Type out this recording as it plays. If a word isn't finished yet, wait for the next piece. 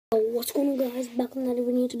What's going on, guys? Back on another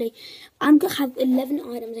video today. I'm gonna have 11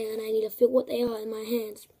 items here, and I need to feel what they are in my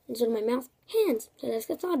hands instead of my mouth. Hands. So let's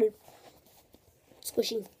get started.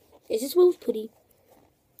 Squishy. Is this Will's putty?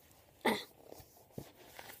 I'm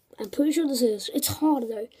pretty sure this is. It's hard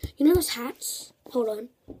though. You know those hats? Hold on.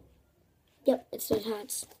 Yep, it's those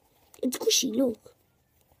hats. It's squishy. Look.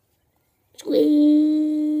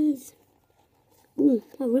 Squeeze. Ooh,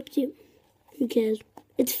 I ripped it. Who cares?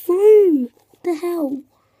 It's foam. What the hell?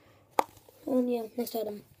 Yeah, next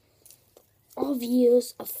item.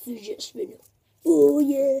 Obvious, a fidget spinner. Oh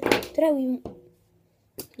yeah.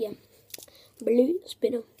 Yeah. Blue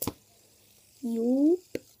spinner. Yup.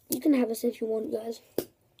 You can have this if you want, guys.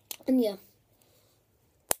 And yeah.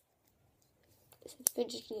 Is it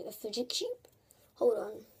a fidget cube? Hold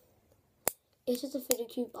on. If it's a fidget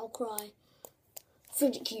cube, I'll cry.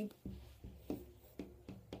 Fidget cube.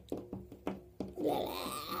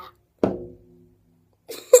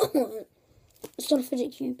 It's not a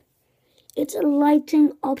fidget cube. It's a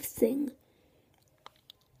lighting up thing.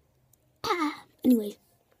 Anyway.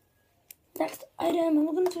 Next item. I'm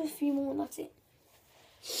going to do a few more. That's it.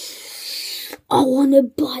 I want to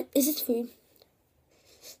buy. Is this food?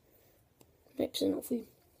 Nope, it's not food.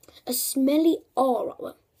 A smelly R.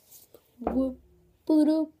 I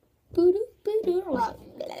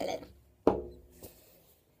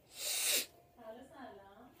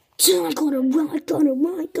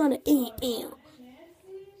got it.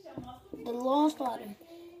 The last item.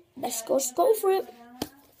 Let's go for it.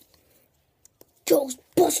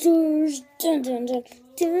 Ghostbusters! Dun dun dun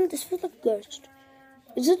dun. This feels like a ghost.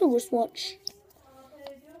 Is it a wristwatch?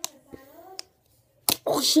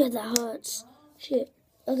 Oh shit, that hurts. Shit.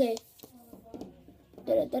 Okay.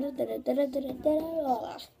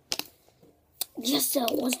 Yes,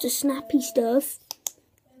 that was the snappy stuff.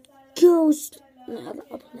 Ghost. No,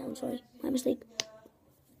 up and down, sorry. My mistake.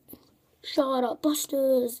 Shut up,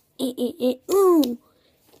 Busters. Ooh.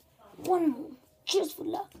 One more. Just for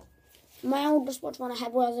luck. My oldest watch one I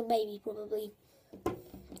had when I was a baby, probably.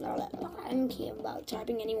 I don't care about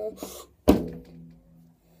typing anymore.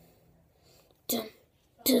 Dun,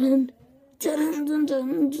 dun, dun, dun,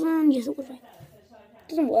 dun, dun. Yes, it was right.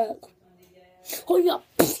 Doesn't work. Oh, yeah.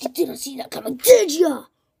 You didn't see that coming, did ya?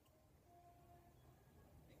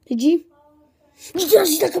 Did you? You didn't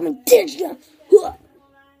see that coming, did ya?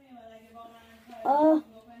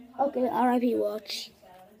 Okay, RIP watch.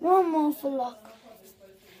 One more for luck.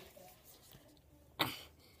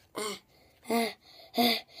 A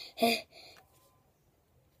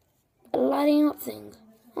lighting up thing.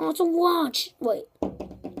 Oh, it's a watch. Wait.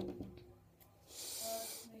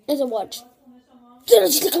 It's a watch.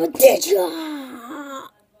 Didn't see that coming, did ya?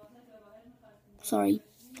 Sorry.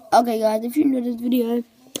 Okay, guys, if you enjoyed this video,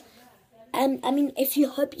 if you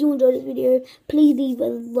hope you enjoyed this video, please leave a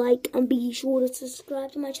like and be sure to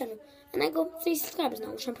subscribe to my channel. And I got 3 subscribers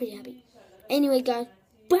now, which I'm pretty happy. Anyway, guys,